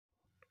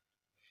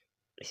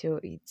So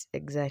it's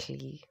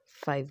exactly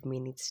 5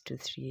 minutes to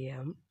 3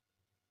 a.m.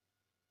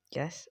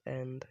 Yes,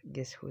 and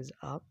guess who's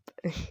up?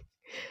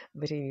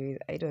 But anyways,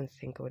 I don't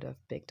think I would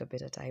have picked a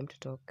better time to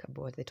talk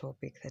about the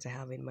topic that I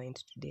have in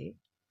mind today.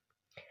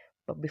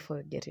 But before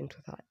we get into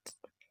that,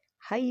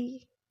 hi,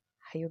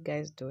 how you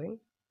guys doing?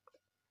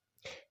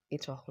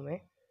 It's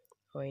Wahume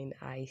in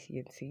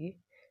ICNC.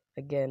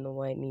 Again,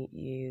 Wani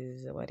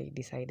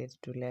decided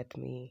to let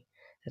me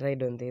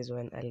ride on this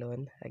one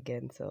alone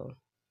again, so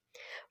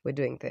we're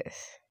doing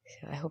this.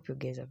 So I hope you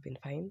guys have been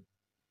fine.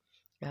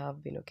 I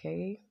have been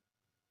okay.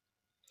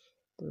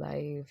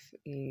 Life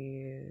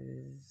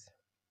is,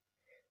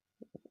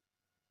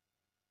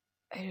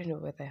 I don't know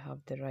whether I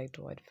have the right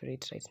word for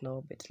it right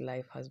now, but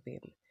life has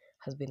been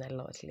a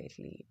lot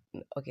lately.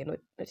 Okay, not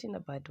in a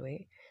bad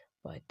way,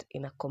 but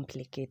in a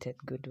complicated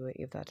good way,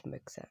 if that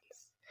makes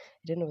sense.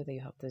 I don't know whether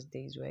you have those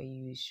days where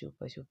you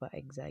super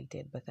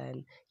excited, but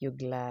then you're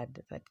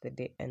glad that the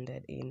day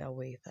ended in a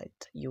way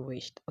that you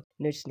wished. Okay,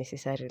 not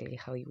necessarily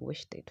how you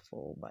wished it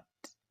for, but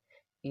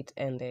it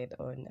ended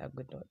on a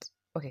good note.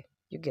 Okay,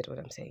 you get what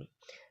I'm saying.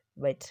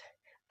 But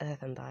other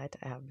than that,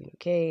 I have been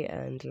okay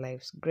and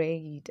life's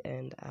great,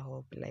 and I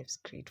hope life's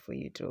great for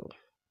you too.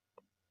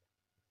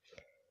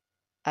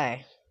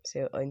 Aye.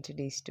 So on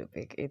today's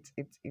topic, it's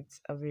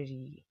a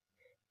very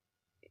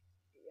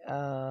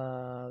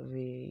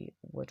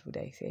what would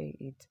I say?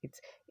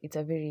 It's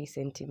a very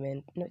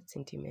not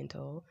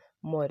sentimental,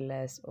 more or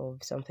less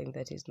of something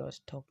that is not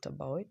talked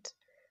about,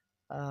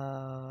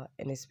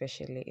 and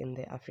especially in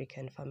the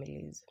African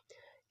families.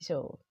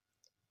 So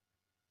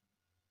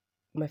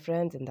my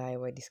friends and I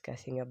were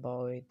discussing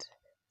about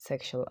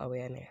sexual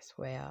awareness,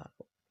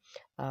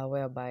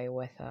 whereby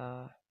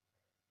whether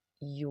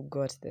you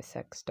got the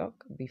sex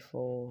talk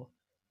before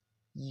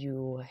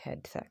you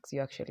had sex, you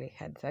actually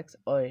had sex,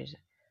 or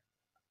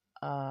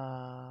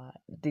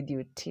did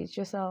you teach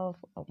yourself,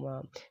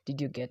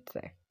 did you get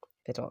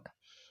the talk?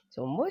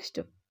 So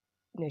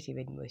not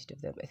even most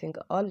of them, I think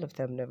all of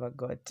them never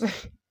got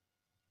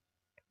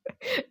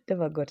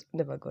never got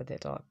the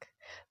talk,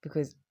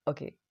 because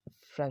okay,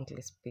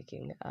 frankly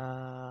speaking,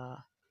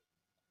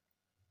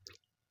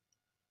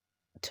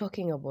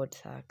 talking about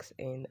sex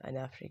in an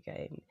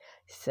African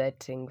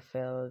setting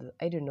feels,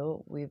 I don't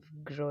know, we've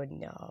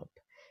grown up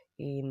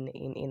in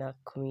a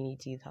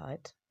community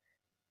that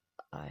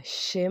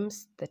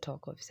shames the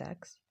talk of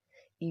sex.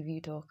 If you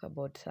talk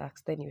about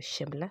sex, then you're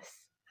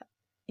shameless.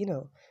 You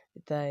know,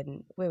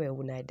 then wewe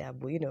una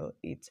adabu.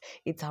 It's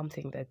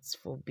something that's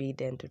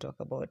forbidden to talk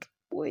about,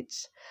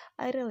 which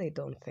I really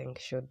don't think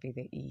should be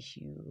the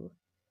issue.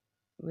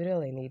 We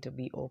really need to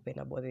be open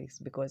about this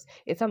because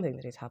it's something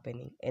that is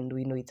happening and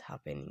we know it's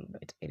happening,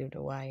 but I don't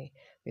know why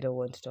we don't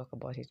want to talk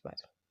about it.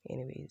 But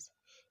anyways,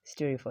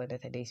 story for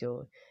another day.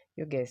 So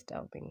you guys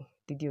tell me,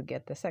 did you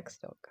get the sex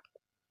talk?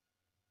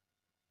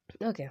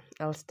 Okay,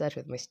 I'll start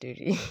with my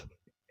story.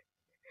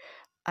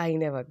 I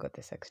never got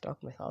the sex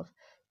talk myself.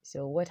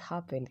 So what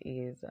happened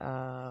is,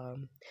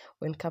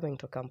 when coming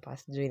to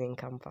campus, joining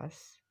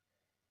campus,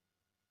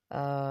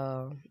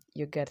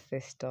 you get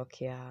this talk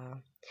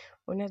here.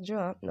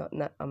 Unajua, no,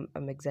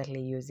 I'm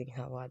exactly using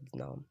her words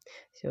now.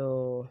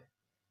 So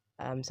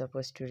I'm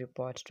supposed to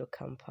report to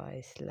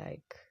campus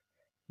like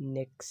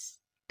next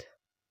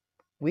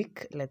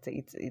week. Let's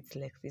say it's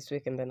like this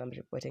week, and then I'm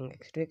reporting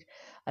next week.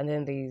 And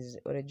then there's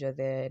already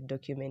the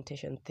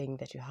documentation thing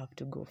that you have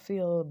to go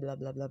fill, blah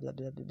blah blah blah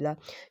blah blah blah.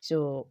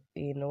 So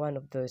in one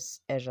of those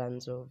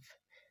errands of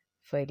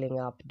filing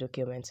up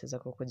documents as a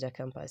Kokuja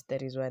campus,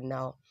 that is when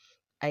now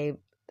I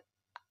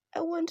I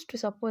want to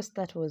suppose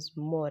that was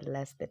more or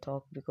less the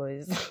talk,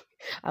 because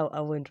I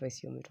want to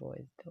assume it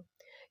was though.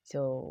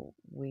 So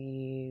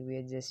we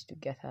were just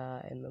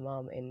together and my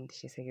mom, and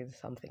she says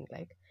something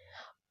like,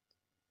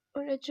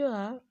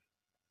 unajua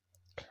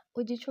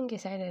ujichunge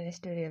sana na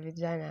story ya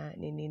vijana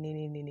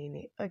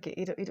nini. Okay,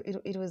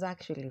 it was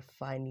actually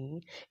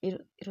funny.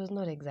 It was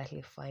not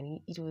exactly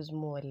funny. It was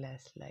more or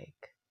less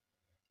like,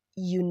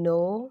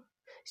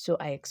 so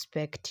I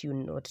expect you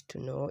not to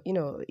know.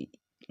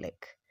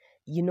 Like,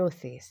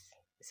 this.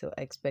 So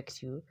I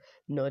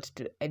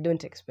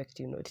don't expect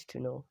you not to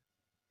know.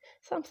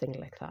 Something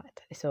like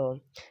that.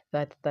 So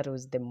that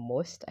was the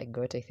most I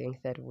got. I think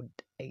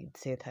I'd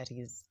say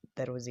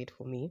that was it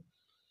for me.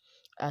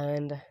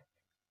 And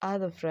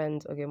other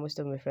friends, okay, most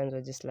of my friends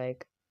were just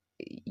like,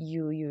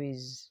 you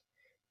is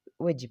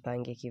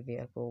wejipange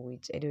kivyako,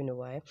 which I don't know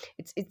why.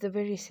 It's the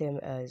very same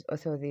as,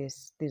 although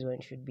this one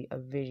should be a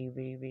very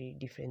very very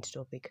different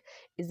topic.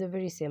 It's the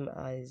very same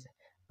as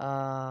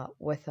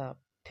whether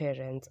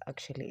parents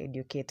actually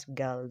educate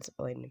girls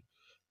on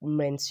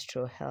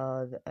menstrual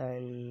health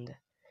and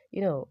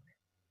you know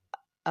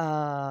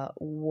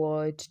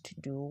what to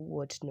do,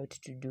 what not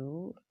to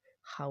do,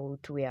 how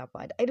to wear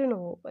pad. I don't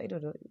know.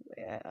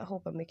 I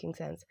hope I'm making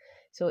sense.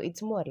 So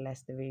it's more or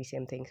less the very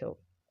same thing. So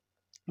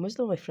most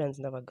of my friends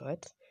never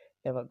got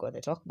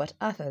the talk, but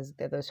others,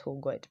 they're those who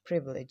got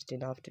privileged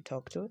enough to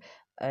talk to,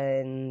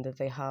 and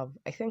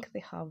I think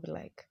they have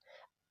like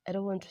I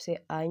don't want to say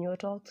annual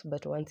talks,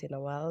 but once in a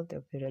while,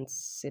 the parents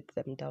sit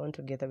them down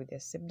together with their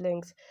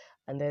siblings,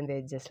 and then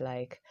they just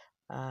like,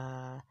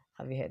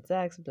 have you had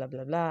sex? Blah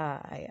blah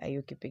blah. Are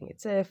you keeping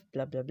it safe?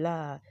 Blah blah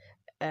blah.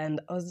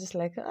 And I was just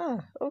like,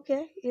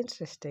 okay,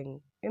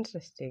 interesting,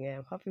 interesting.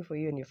 I'm happy for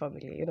you and your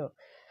family.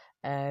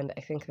 And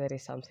I think that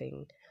is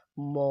something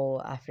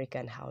more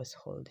African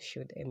households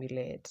should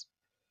emulate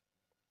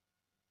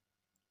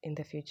in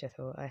the future.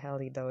 Though I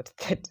highly doubt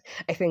that.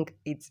 I think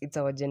it's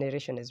our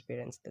generation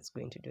experience that's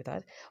going to do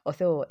that.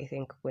 Although I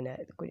think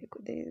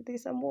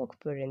there's some work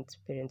parents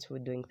who are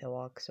doing the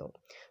work, so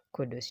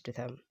kudos to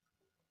them.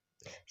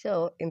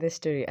 So in this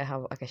story, I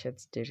have like a short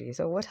story.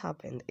 So what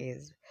happened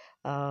is,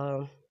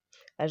 um,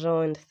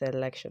 around the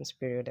elections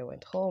period, I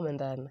went home and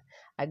then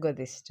I got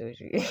this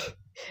story.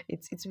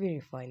 It's very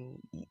funny.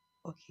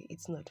 Okay,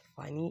 it's not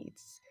funny.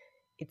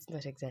 It's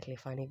not exactly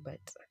funny, but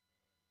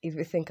if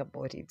you think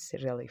about it, it's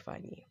really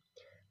funny.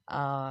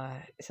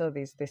 So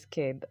this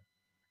kid,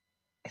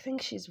 I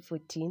think she's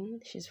 14.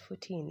 She's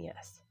 14,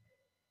 yes.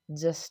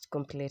 Just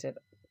completed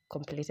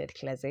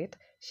class 8.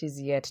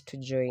 She's yet to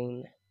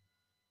join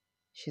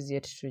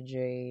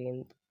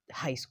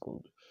high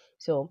school.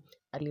 So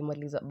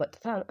alimaliza, but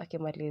then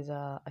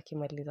akimaliza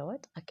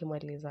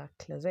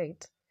class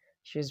 8,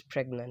 she was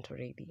pregnant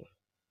already.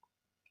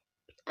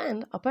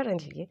 And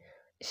apparently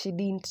she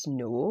didn't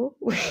know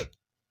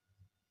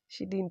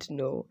she didn't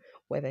know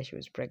whether she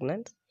was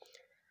pregnant.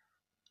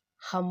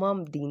 Her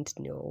mom didn't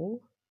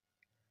know,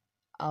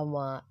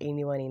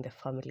 anyone in the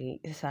family.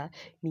 Sasa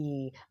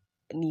ni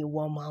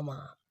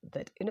wamama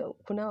that, kuna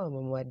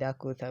wamama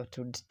wadaku that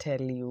would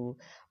tell you,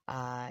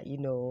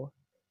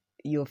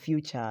 your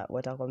future,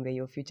 watakwambia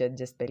your future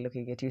just by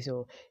looking at you.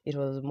 So it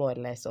was more or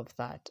less of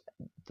that.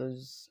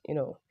 Those,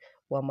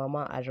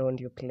 wamama around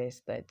your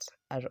place that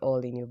are all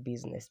in your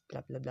business,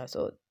 blah blah blah.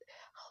 So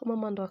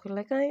mama ndo wako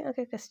like, ai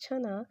okay,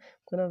 kasichana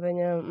kuna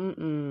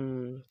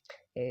venye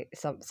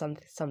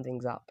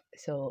something's up.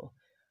 So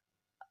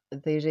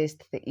they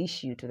raised the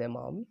issue to the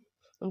mom.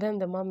 And then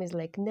the mom is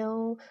like,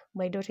 no,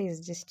 my daughter is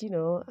just,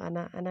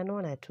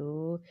 ananona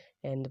too,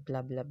 and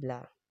blah, blah,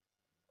 blah.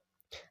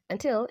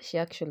 Until she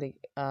actually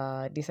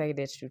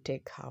decided to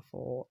take her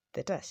for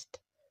the test.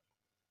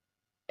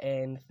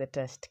 And the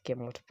test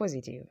came out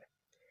positive.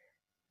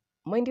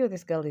 Mind you,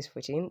 this girl is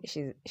 14.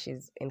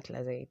 She's in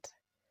class 8.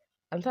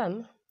 And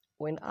then,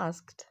 when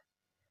asked,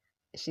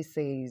 she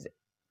says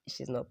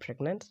she's not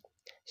pregnant.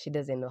 She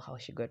doesn't know how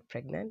she got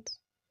pregnant.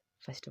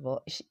 First of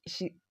all,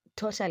 she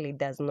totally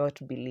does not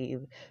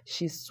believe.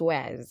 She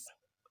swears,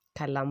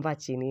 kalamba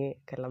chini,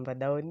 kalamba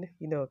down,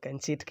 can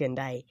cheat, can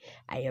die.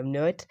 I am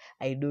not.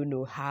 I don't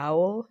know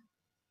how.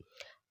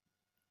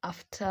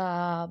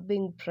 After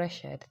being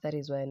pressured, that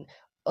is when,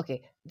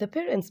 okay, the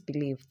parents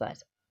believe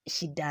that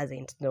she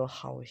doesn't know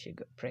how she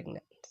got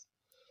pregnant.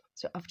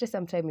 So after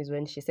some time is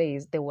when she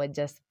says they were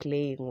just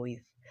playing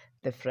with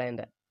the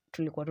friend.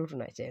 Tulikuwa tu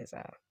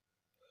tunacheza.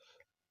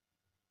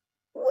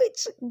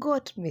 Which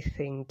got me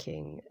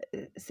thinking,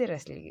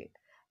 seriously,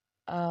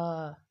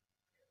 for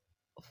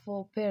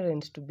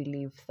parents to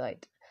believe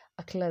that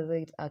a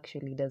classmate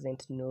actually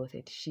doesn't know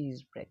that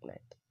she's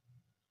pregnant.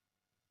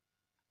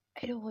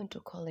 I don't want to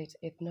call it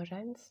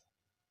ignorance,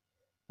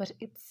 but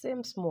it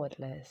seems more or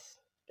less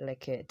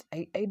like it.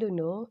 I don't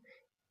know,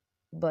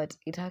 but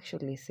it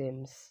actually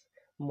seems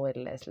more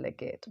or less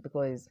like it,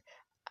 because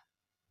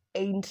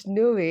ain't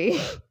no way.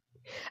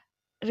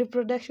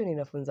 Reproduction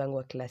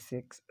inafunzangwa class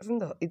 6.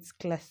 No, it's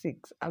class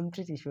 6. I'm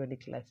pretty sure the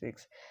class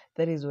 6.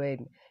 That is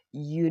when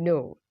you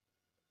know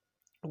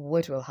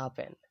what will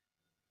happen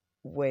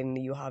when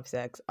you have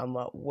sex,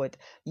 what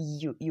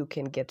you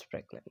can get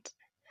pregnant.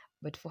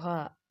 But for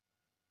her,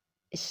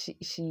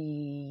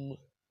 she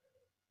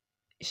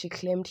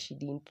claimed she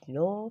didn't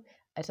know.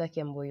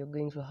 Atakiambo, you're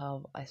going to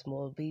have a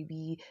small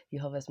baby, you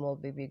have a small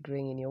baby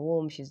growing in your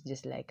womb. She's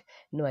just like,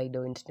 no, I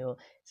don't know.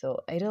 So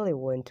I really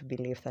want to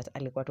believe that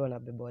alikuwa tu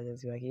anabeba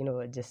wazazi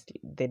wake, just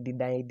the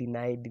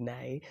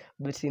deny.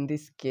 But in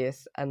this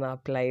case, ana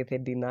apply the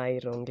deny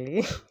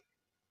wrongly.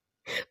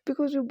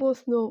 Because we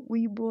both know,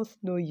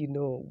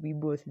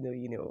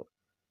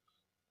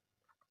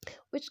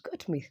 which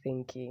got me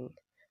thinking,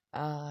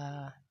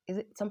 is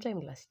it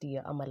sometime last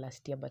year,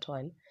 but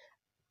one,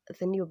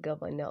 the new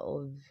governor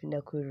of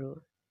Nakuru,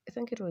 I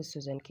think it was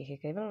Susan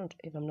Kihika,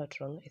 if I'm not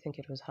wrong, I think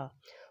it was her,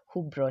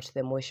 who brought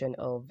the motion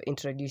of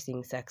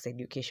introducing sex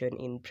education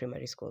in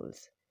primary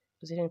schools.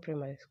 Was it in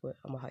primary school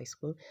or high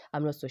school?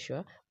 I'm not so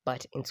sure,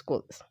 but in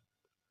schools.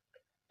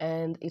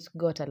 And it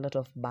got a lot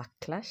of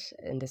backlash,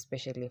 and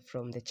especially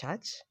from the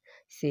church,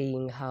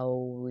 saying how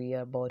we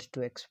are about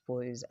to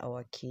expose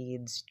our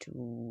kids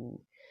to,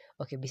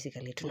 okay,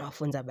 basically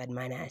tunawafunza bad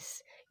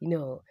manners.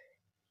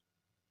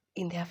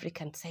 In the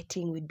African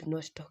setting, we do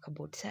not talk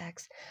about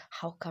sex.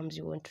 How comes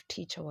you want to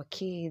teach our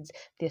kids?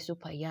 They're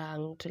super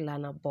young to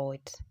learn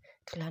about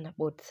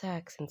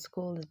sex in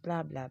schools,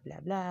 blah blah blah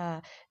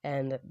blah.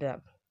 And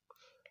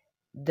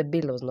the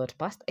bill was not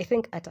passed. I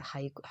think at a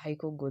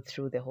haiku go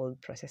through the whole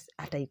process.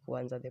 At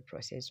haikuanza the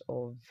process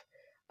of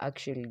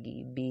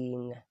actually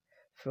being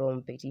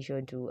from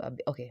petition to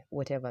okay,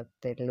 whatever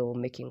the law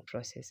making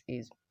process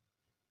is.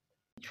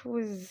 It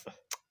was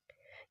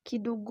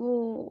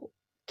kidogo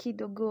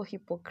kidogo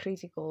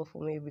hypocritical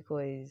for me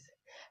because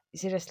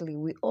seriously,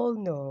 we all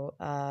know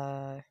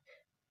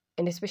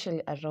and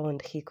especially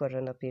around the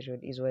corona period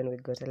is when we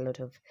got a lot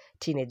of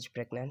teenage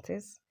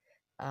pregnancies.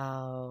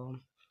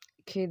 Um,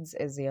 Kids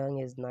as young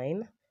as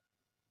 9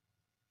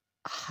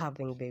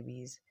 having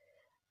babies.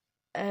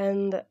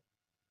 And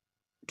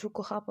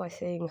tuko hapa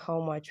saying how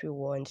much we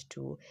want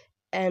to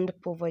end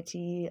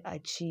poverty,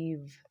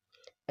 achieve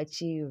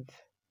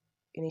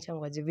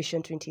inaitangwa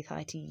Vision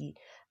 2030,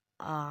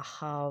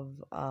 have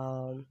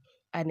an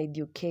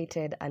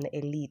educated and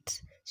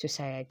elite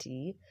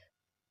society,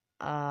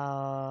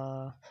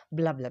 blah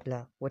blah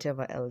blah,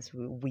 whatever else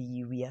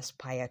we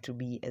aspire to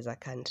be as a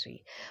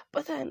country.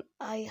 But then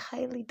I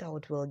highly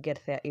doubt we'll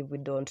get there if we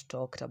don't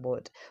talk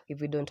about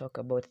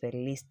the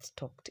least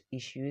talked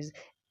issues,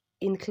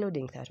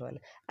 including that one.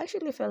 I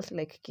actually felt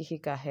like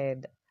Kihika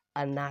had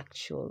an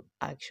actual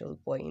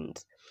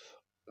point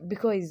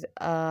because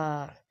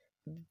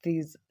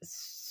there's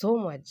so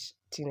much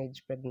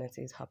teenage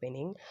pregnancies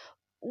happening,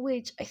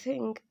 which I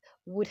think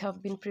would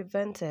have been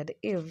prevented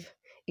if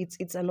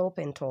it's an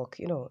open talk.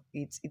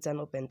 It's an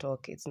open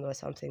talk. It's not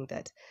something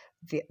that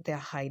they're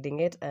hiding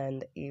it.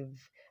 And if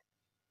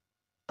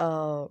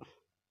uh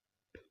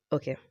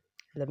okay,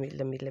 let me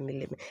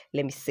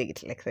say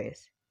it like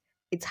this: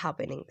 it's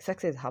happening.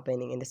 Success is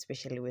happening, and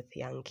especially with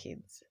young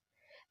kids.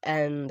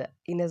 And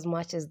in as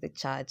much as the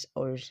church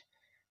or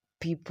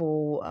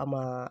people,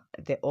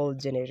 the old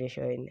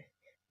generation,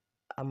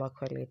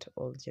 call it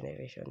old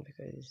generation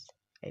because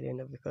I don't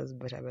know,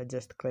 but I will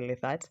just call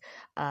it that.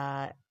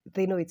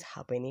 They know it's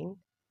happening.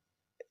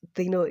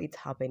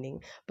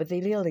 But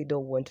they really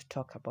don't want to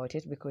talk about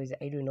it because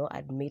I don't know,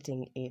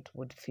 admitting it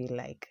would feel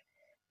like,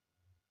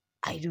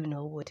 I don't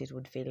know what it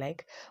would feel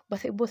like.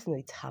 But they both know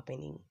it's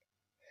happening.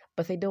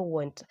 But they don't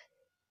want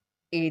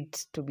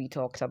it to be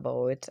talked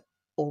about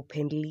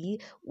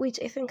openly, which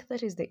I think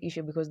that is the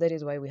issue, because that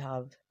is why we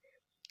have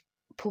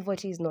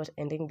poverty is not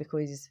ending.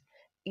 Because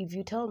if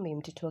you tell me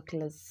mtoto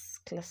class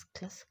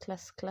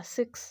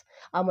 6,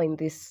 I'm in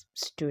this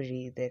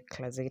story, the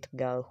class 8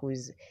 girl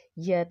who's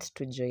yet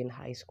to join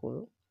high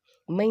school,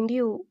 mind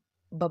you,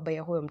 baba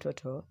ya huyo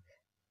mtoto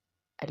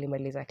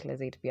alimaliza class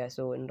 8 pia,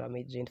 so ndo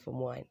amejoin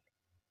form 1.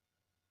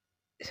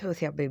 So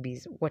they're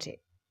babies. Okay,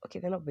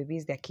 they're not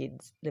babies, they're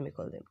kids. Let me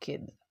call them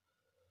kids.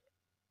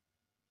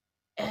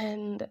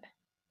 And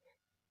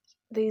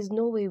there is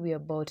no way we're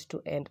about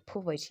to end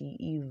poverty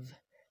if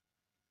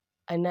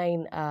a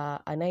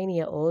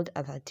 9-year-old,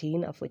 a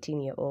 13, a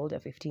 14-year-old, a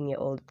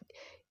 15-year-old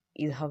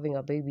is having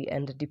a baby,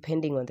 and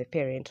depending on the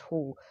parent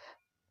who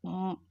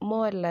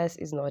more or less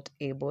is not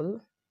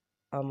able,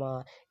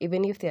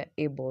 even if they're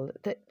able,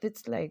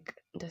 that's like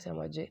that's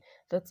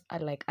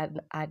like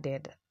an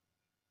added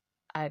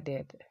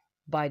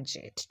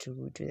budget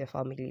to the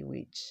family,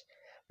 which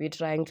we're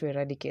trying to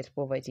eradicate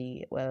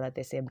poverty while at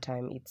the same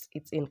time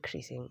it's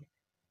increasing.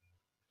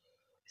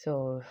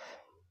 So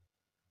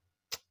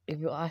if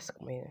you ask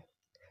me,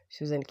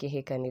 Susan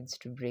Kihika needs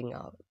to bring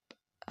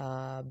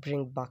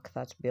back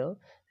that bill,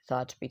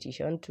 that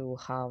petition, to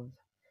have,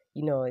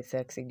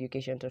 sex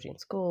education taught in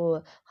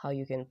school, how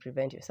you can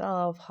prevent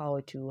yourself, how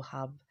to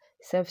have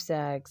safe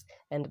sex,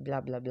 and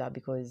blah blah blah.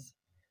 Because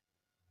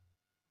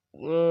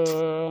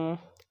so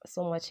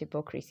much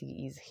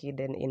hypocrisy is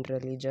hidden in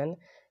religion,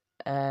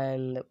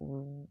 and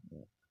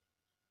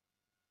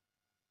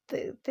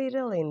they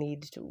really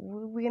need to.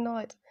 We're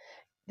not.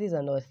 These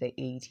are not the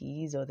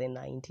 80s or the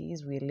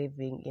 90s. We're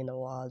living in a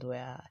world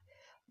where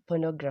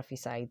pornography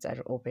sites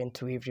are open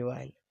to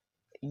everyone.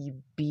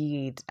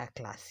 Be it a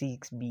class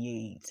 6,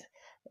 be it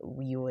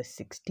you're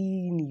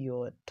 16,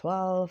 you're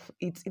 12,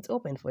 it's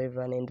open for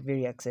everyone and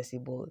very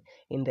accessible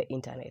in the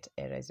internet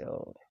era.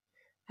 So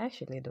I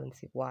actually don't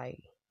see why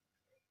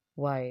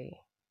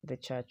the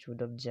church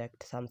would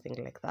object something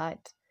like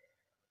that.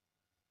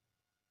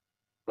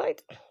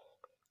 But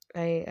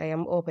I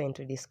am open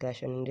to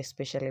discussion, and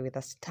especially with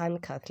a stern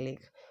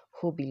Catholic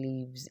who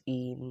believes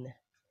in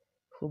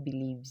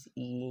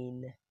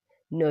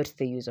not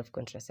the use of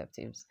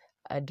contraceptives.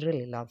 I'd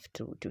really love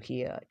to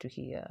hear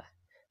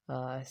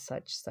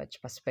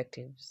such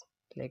perspectives,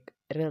 like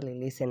really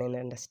listen and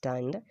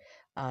understand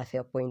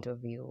their point of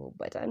view.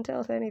 But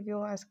until then, if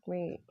you ask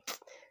me,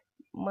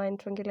 man,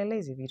 tuongelele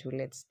hizi vitu,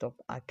 let's stop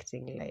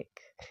acting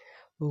like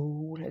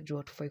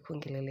unajua tufai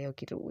kuongelelea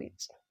kitu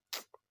which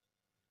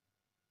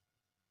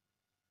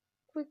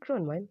we're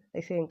grown, man.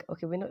 I think,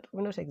 okay, we're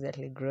not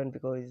exactly grown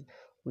because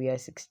we are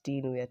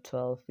 16, we are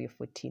 12, we are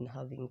 14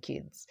 having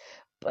kids.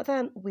 But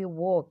then we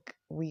walk,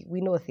 we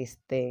know these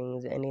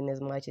things, and in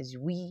as much as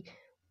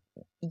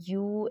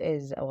you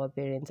as our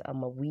parents,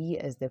 we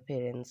as the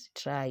parents,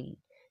 try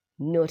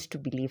not to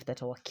believe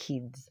that our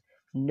kids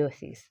know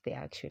this, they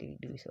actually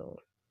do. So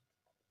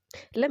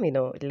let me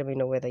know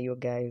whether you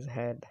guys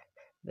had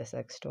the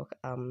sex talk.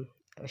 I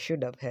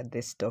should have had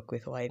this talk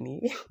with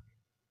Winnie.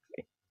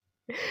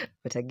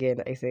 But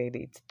again, I said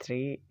it's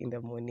 3 in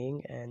the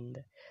morning, and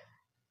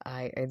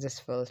I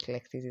just felt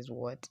like this is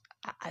what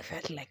I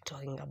felt like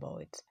talking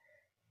about.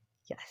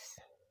 Yes.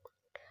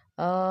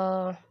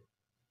 Uh,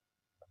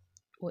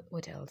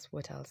 what else?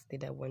 What else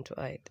did I want to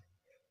add?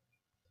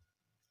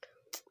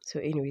 So,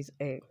 anyways,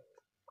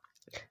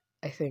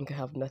 I think I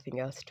have nothing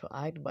else to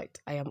add, but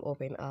I am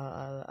open.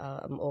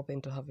 I'm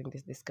open to having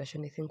this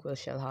discussion. I think we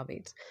shall have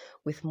it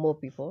with more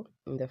people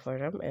in the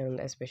forum, and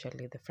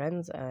especially the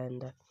friends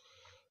and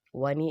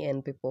Wani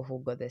and people who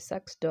got the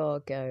sex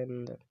talk.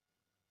 And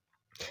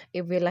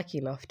if we're lucky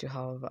enough to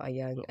have a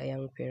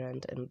young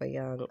parent, and by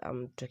young,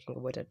 I'm talking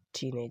about a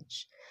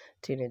teenage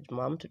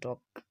mom to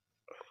talk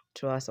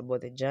to us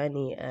about the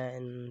journey.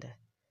 And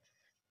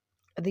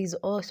there's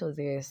also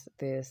this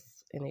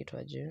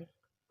inaitwaje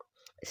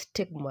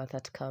stigma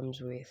that comes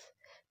with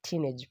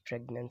teenage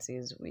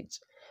pregnancies, which,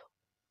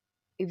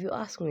 if you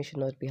ask me, should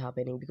not be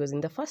happening, because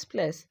in the first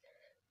place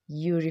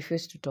you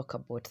refuse to talk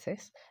about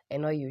this,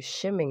 and now you're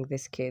shaming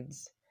these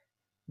kids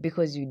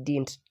because you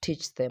didn't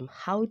teach them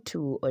how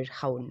to or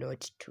how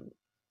not to.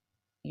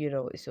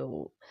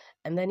 So,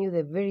 and then you're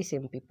the very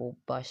same people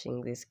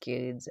bashing these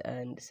kids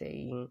and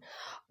saying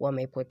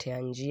wamepotea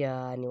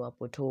njia, ni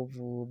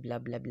wapotovu, blah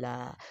blah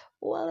blah,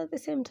 while at the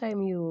same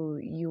time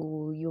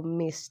you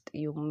missed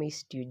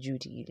your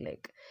duty.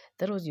 Like,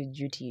 that was your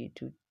duty,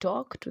 to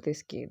talk to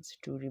these kids,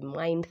 to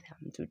remind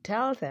them, to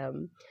tell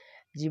them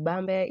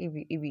jibambe,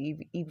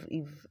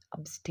 if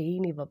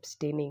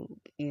abstaining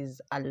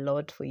is a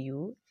lot for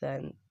you,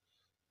 then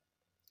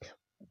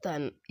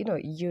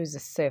use the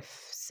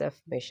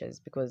safe measures.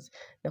 Because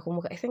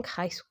nakumbuka, I think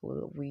high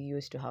school we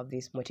used to have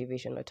these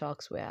motivational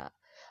talks where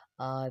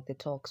the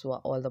talks were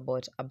all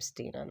about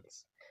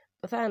abstinence.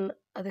 But then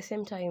at the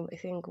same time, I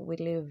think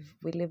we're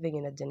living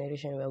in a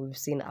generation where we've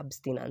seen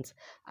abstinence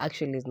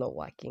actually is not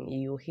working.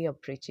 You hear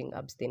preaching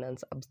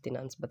abstinence,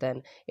 but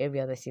then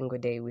every other single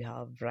day we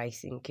have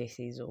rising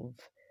cases of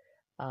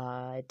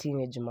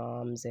teenage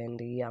moms and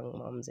young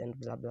moms and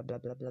blah blah blah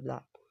blah blah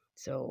blah.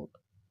 So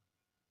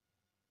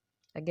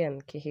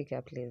again,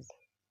 Kihika, please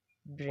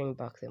bring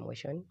back the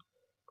emotion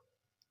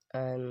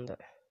and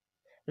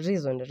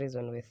reason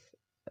with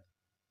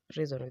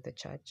the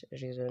church,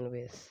 reason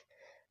with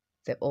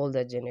the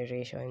older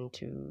generation,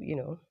 to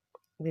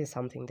this is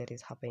something that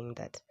is happening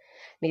that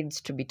needs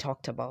to be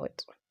talked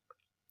about,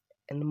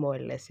 and more or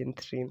less in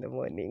 3 in the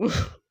morning.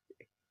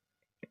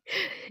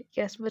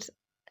 Yes, but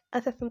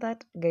other than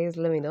that, guys,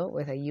 let me know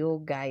whether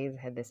you guys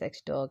had the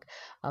sex talk,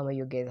 or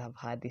you guys have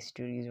had these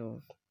stories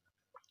of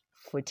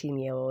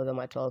 14-year-olds or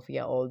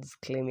 12-year-olds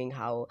claiming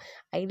how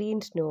I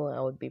didn't know I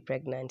would be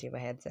pregnant if I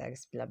had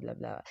sex, blah blah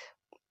blah.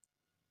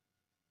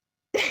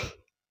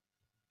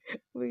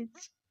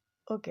 Which,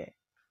 okay,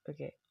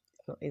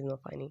 it's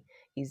not funny.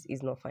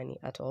 Is not funny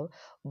at all.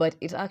 But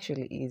it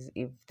actually is,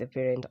 if the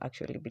parent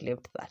actually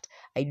believed that.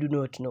 I do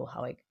not know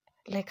how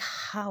like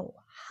how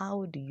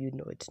do you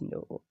not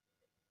know?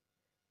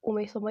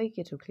 Umesoma hii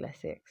kitu class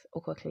 6,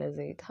 uko class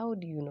 8. How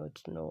do you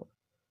not know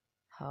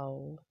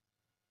how?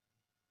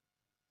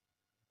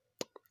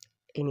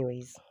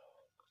 Anyways,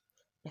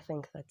 I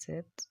think that's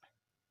it.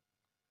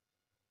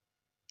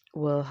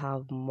 We'll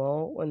have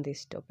more on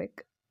this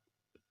topic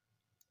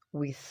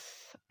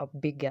with a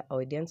bigger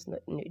audience, not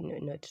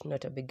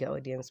a bigger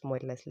audience, more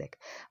or less like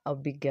a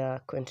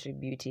bigger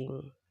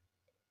contributing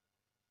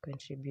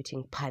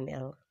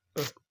panel.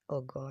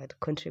 Oh god,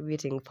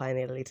 contributing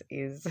panel it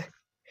is.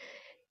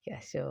 Yeah,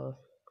 so,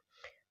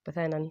 but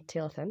then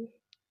until then,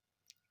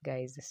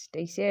 guys,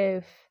 stay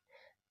safe,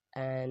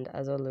 and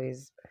as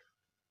always,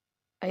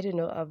 I don't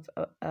know,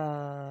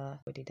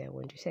 what did I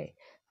want to say?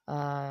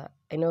 I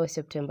know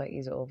September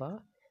is over,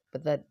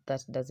 but that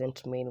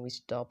doesn't mean we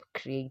stop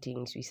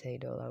creating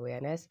suicidal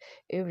awareness.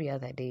 Every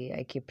other day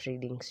I keep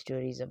reading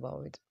stories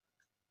about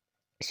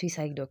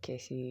suicidal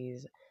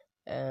cases,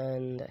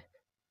 and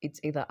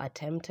it's either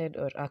attempted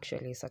or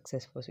actually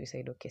successful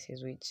suicidal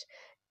cases, which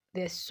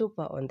they're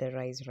super on the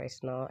rise right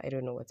now. I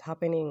don't know what's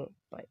happening,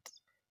 but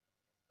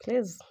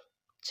please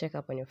check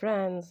up on your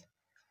friends,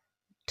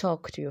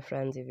 talk to your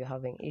friends if you're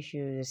having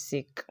issues,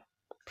 seek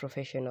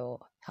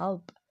professional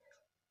help.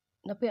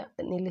 Na pia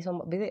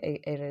nilisoma,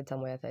 I read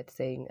somewhere that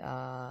saying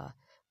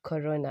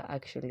corona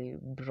actually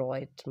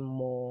brought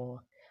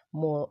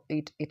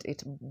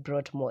it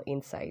brought more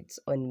insights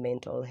on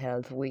mental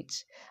health,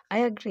 which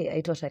I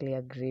totally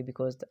agree,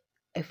 because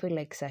I feel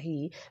like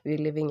sahi we're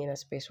living in a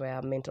space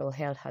where mental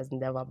health has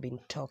never been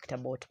talked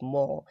about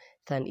more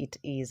than it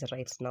is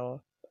right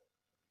now.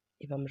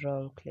 If I'm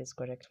wrong, please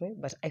correct me,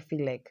 but I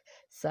feel like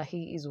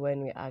sahi is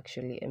when we're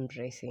actually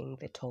embracing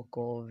the talk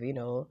of,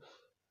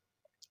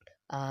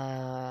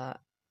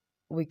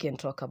 we can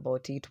talk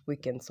about it, we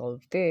can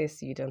solve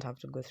this, you don't have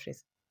to go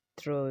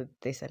through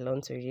this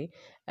alone, sorry,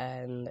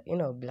 and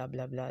blah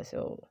blah blah.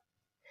 So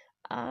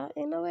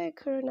in a way,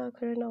 corona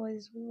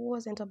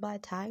wasn't a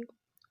bad time,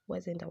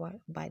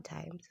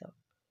 so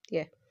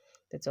yeah,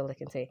 that's all I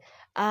can say.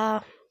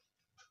 As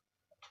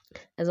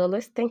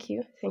always, thank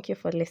you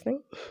for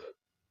listening.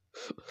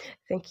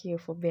 Thank you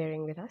for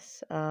bearing with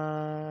us.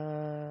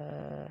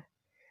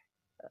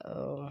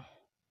 Um,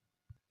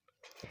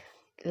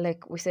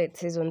 like we said,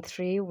 season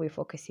 3, we're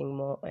focusing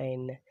more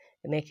on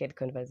naked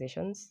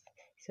conversations.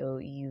 So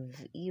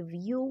if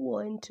you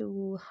want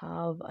to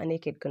have a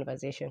naked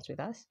conversations with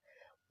us,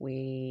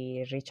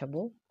 we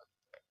reachable.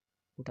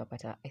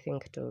 Utapata, I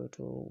think to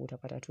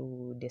utapata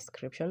two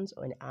descriptions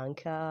on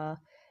Anchor,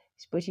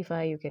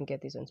 Spotify. You can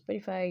get this on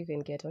Spotify. You can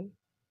get on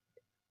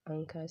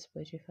Anchor,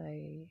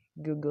 Spotify,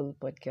 Google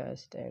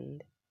Podcast,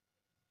 and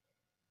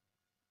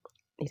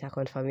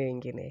nitakonfirm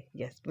wengine.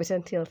 Yes, but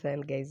until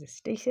then, guys,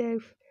 stay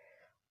safe.